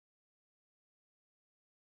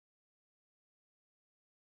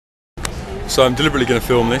So I'm deliberately going to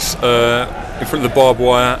film this in front of the barbed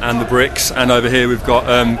wire and the bricks, and over here we've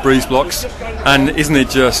got breeze blocks. And isn't it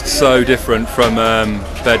just so different from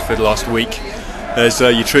Bedford last week?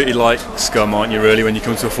 You're treated like scum, aren't you, really, when you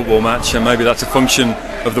come to a football match? And maybe that's a function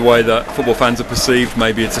of the way that football fans are perceived.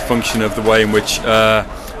 Maybe it's a function of the way in which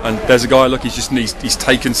and there's a guy, look, he's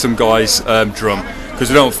taken some guy's drum, because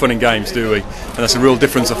we don't have fun in games, do we? And that's a real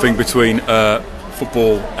difference, I think, between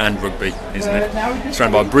football and rugby, isn't it? It's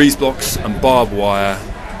surrounded by breeze blocks and barbed wire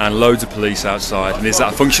and loads of police outside. And is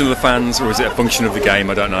that a function of the fans, or is it a function of the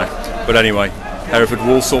game? I don't know. But anyway, Hereford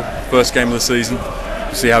Walsall, first game of the season.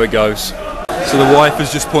 We'll see how it goes. So the wife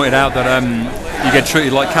has just pointed out that you get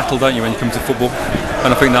treated like cattle, don't you, when you come to football?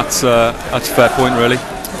 And I think that's a fair point, really.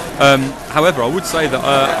 However, I would say that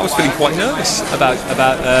I was feeling quite nervous about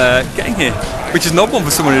getting here, which is an odd one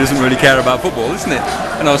for someone who doesn't really care about football, isn't it?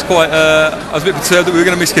 And I was a bit perturbed that we were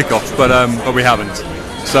going to miss kick-off, but we haven't.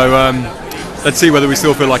 So let's see whether we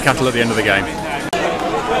still feel like cattle at the end of the game.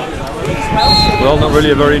 Well, not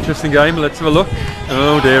really a very interesting game. Let's have a look.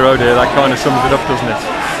 Oh dear, that kind of sums it up, doesn't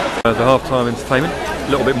it? The half-time entertainment,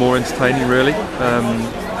 a little bit more entertaining, really.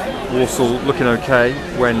 Walsall looking okay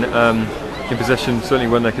when in possession, certainly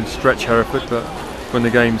when they can stretch Hereford, but when the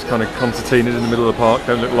game's kind of concertinaed in the middle of the park,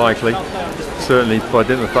 don't look likely. Certainly by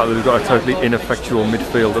dint of the fact that we've got a totally ineffectual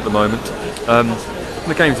midfield at the moment.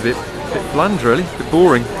 The game's a bit bland, really, a bit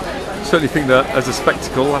boring. Certainly think that as a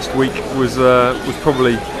spectacle, last week was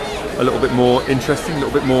probably a little bit more interesting, a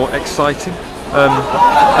little bit more exciting.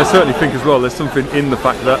 I certainly think as well there's something in the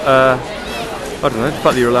fact that I don't know, the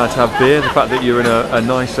fact that you're allowed to have beer, the fact that you're in a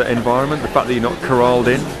nicer environment, the fact that you're not corralled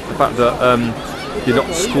in, the fact that you're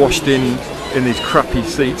not squashed in these crappy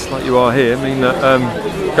seats like you are here, mean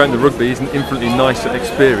that going to rugby is an infinitely nicer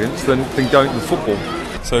experience than going to the football.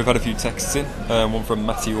 So we've had a few texts in, one from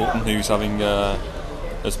Matthew Orton, who's having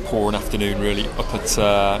as poor an afternoon really up at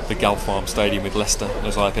the Gal Farm Stadium with Leicester,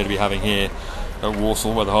 as I appear to be having here at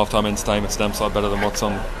Walsall, where the half-time entertainment's damn sight better than what's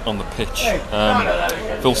on the pitch.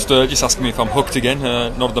 Phil Sturgis asking me if I'm hooked again.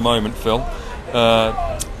 Not at the moment, Phil.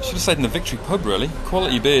 Should have stayed in the Victory pub, really.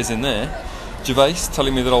 Quality beers in there. Gervais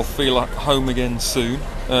telling me that I'll feel at home again soon.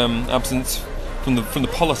 Absence from the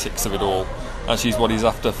politics of it all, actually, is what he's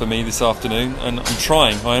after for me this afternoon, and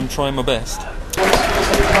I am trying my best.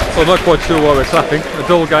 Well, I'm not quite sure why we're clapping. A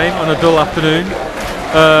dull game on a dull afternoon.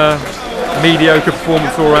 Mediocre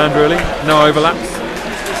performance all round, really. No overlaps,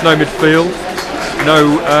 no midfield,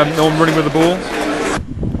 no one running with the ball.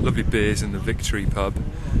 Lovely beers in the Victory pub.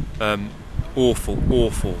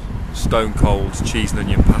 Awful stone cold cheese and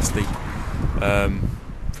onion pasty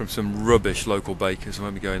from some rubbish local bakers. I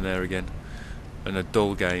won't be going there again. And a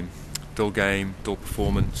dull game, dull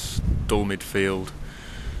performance, dull midfield.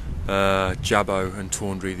 Jabbo and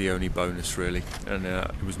Tawndry the only bonus, really, and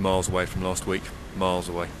it was miles away from last week, miles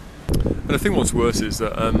away. And I think what's worse is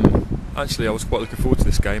that actually I was quite looking forward to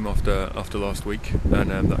this game after last week, and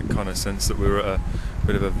that kind of sense that we were at a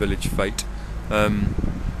bit of a village fete, and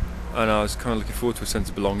I was kind of looking forward to a sense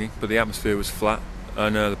of belonging, but the atmosphere was flat,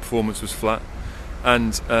 and the performance was flat,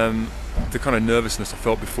 and the kind of nervousness I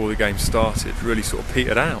felt before the game started really sort of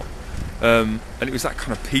petered out, and it was that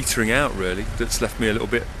kind of petering out really that's left me a little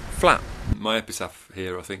bit flat. My epitaph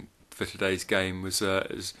here, I think, for today's game has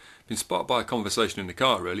been sparked by a conversation in the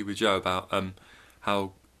car, really, with Joe about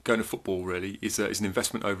how going to football really is an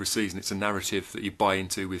investment over a season. It's a narrative that you buy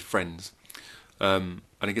into with friends, and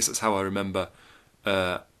I guess that's how I remember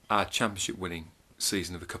our championship winning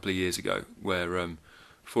season of a couple of years ago, where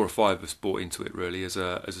 4 or 5 of us bought into it really as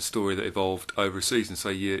a story that evolved over a season. So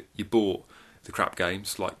you bought the crap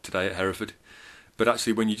games like today at Hereford, but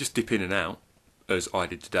actually when you just dip in and out, as I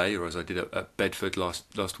did today, or as I did at Bedford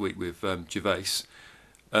last week with Gervais,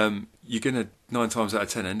 you're going to 9 times out of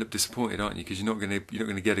 10 end up disappointed, aren't you? Because you're not going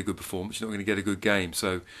to get a good performance, you're not going to get a good game.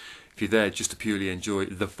 So if you're there just to purely enjoy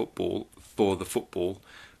the football for the football,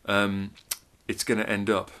 it's going to end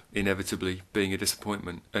up inevitably being a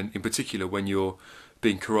disappointment. And in particular, when you're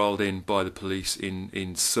being corralled in by the police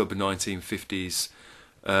in sub-1950s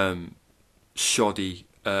shoddy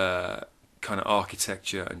kind of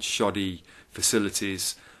architecture and shoddy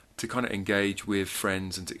facilities, to kind of engage with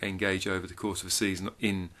friends and to engage over the course of a season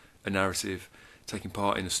in a narrative, taking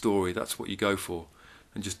part in a story. That's what you go for,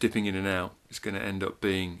 and just dipping in and out is going to end up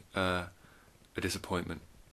being a disappointment.